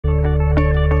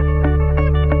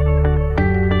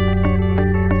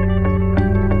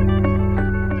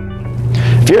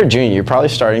you're a junior, you're probably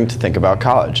starting to think about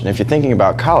college. And if you're thinking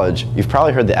about college, you've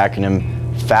probably heard the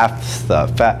acronym FAFSA.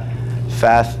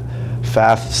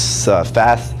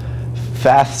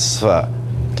 FAFSA.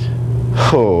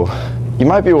 Oh, you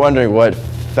might be wondering what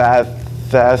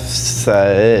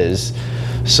FAFSA is.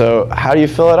 So how do you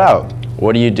fill it out?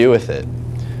 What do you do with it?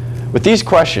 With these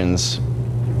questions,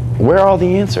 where are all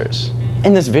the answers?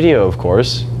 In this video, of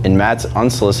course, in Matt's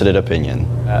unsolicited opinion.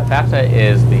 FAFSA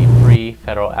is the free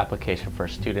federal application for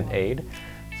student aid.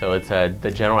 So it's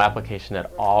the general application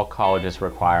that all colleges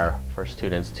require for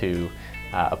students to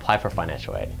apply for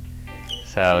financial aid.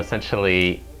 So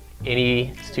essentially,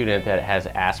 any student that has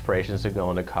aspirations to go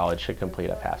into college should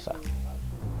complete a FAFSA.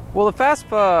 Well, the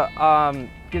FAFSA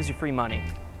gives you free money.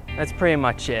 That's pretty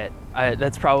much it.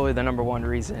 That's probably the #1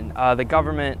 reason. The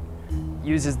government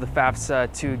uses the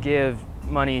FAFSA to give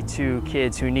money to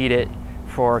kids who need it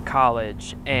for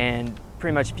college, and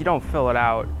pretty much if you don't fill it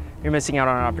out, you're missing out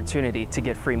on an opportunity to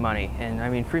get free money. And I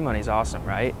mean, free money is awesome,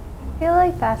 right? I feel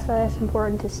like FAFSA is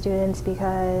important to students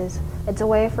because it's a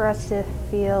way for us to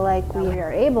feel like we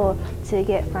are able to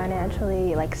get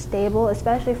financially stable,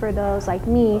 especially for those like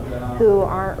me who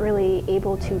aren't really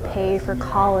able to pay for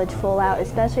college full out,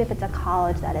 especially if it's a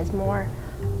college that is more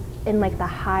in the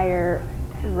higher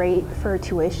rate for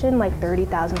tuition, like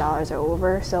 $30,000 or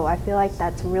over. So I feel like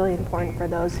that's really important for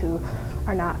those who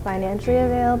are not financially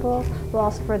available, but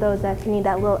also for those that need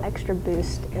that little extra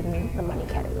boost in the money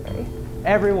category.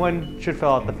 Everyone should fill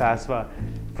out the FAFSA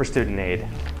for student aid.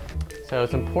 So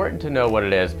it's important to know what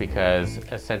it is because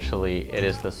essentially it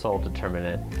is the sole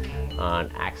determinant on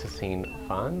accessing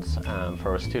funds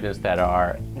for students that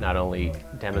are not only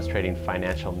demonstrating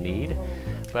financial need,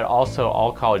 but also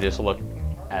all colleges look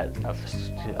at a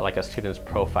student's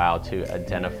profile to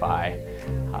identify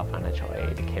how financial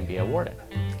aid can be awarded.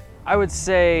 I would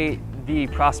say the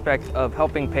prospect of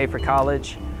helping pay for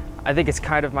college. I think it's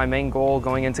kind of my main goal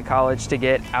going into college, to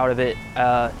get out of it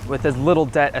with as little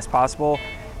debt as possible,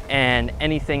 and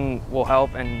anything will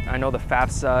help. And I know the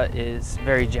FAFSA is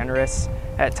very generous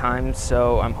at times,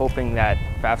 so I'm hoping that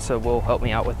FAFSA will help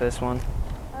me out with this one.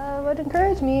 What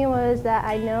encouraged me was that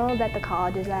I know that the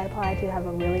colleges I applied to have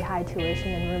a really high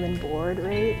tuition and room and board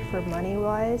rate for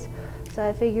money-wise. So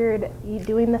I figured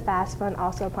doing the FAFSA and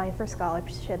also applying for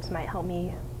scholarships might help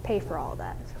me pay for all of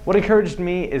that. What encouraged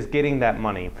me is getting that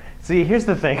money. See, here's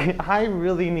the thing, I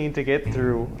really need to get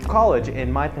through college,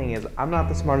 and my thing is I'm not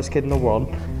the smartest kid in the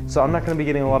world, so I'm not going to be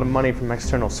getting a lot of money from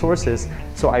external sources,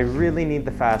 so I really need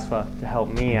the FAFSA to help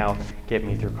me out, get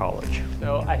me through college.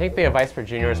 So I think the advice for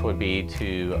juniors would be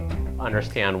to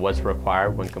understand what's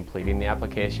required when completing the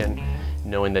application,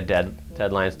 knowing the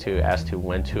deadlines as to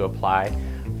when to apply.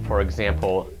 For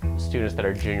example, students that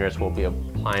are juniors will be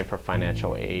applying for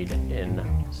financial aid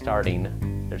starting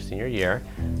their senior year,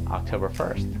 October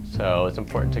 1st. So it's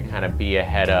important to kind of be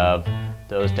ahead of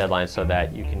those deadlines so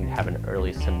that you can have an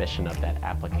early submission of that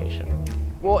application.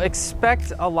 Well,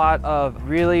 expect a lot of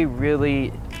really,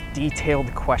 really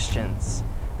detailed questions.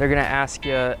 They're gonna ask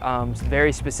you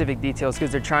very specific details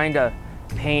because they're trying to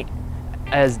paint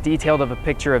as detailed of a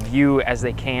picture of you as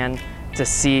they can to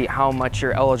see how much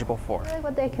you're eligible for.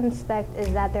 What they can expect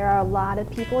is that there are a lot of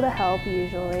people to help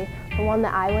usually. The one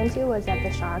that I went to was at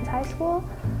the Shawn's High School.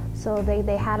 So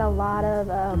they had a lot of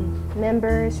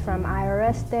members from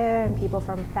IRS there and people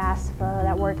from FAFSA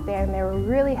that worked there, and they were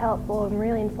really helpful and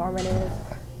really informative.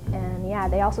 And yeah,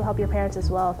 they also help your parents as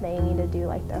well if they need to do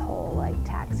their whole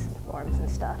tax forms and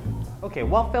stuff. Okay,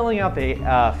 while filling out the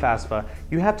FAFSA,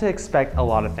 you have to expect a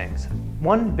lot of things.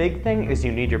 One big thing is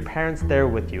you need your parents there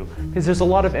with you, because there's a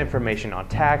lot of information on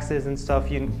taxes and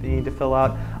stuff you need to fill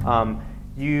out.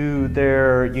 You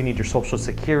need your social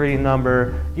security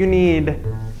number. You need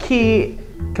key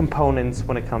components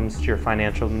when it comes to your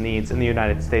financial needs in the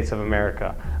United States of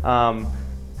America.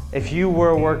 If you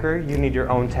were a worker, you need your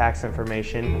own tax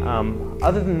information.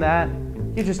 Other than that,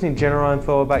 you just need general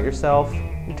info about yourself,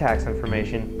 your tax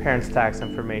information, parents' tax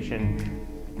information,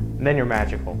 and then you're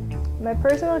magical. My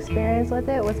personal experience with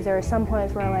it was there were some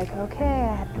points where I'm like, okay,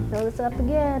 I have to fill this up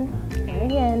again, and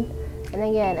again, and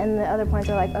again. And the other points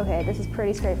are like, okay, this is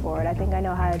pretty straightforward. I think I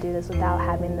know how to do this without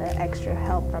having the extra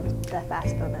help from the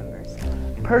FAFSA members.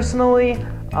 Personally,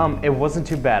 it wasn't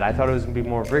too bad. I thought it was going to be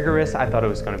more rigorous. I thought it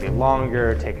was going to be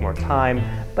longer, take more time.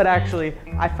 But actually,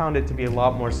 I found it to be a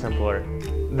lot more simpler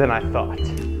than I thought.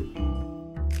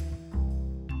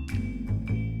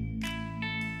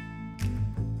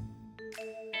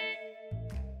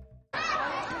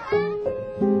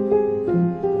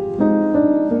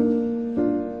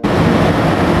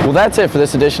 Well, that's it for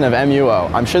this edition of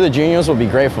MUO. I'm sure the juniors will be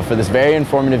grateful for this very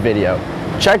informative video.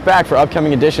 Check back for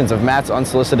upcoming editions of Matt's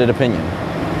Unsolicited Opinion.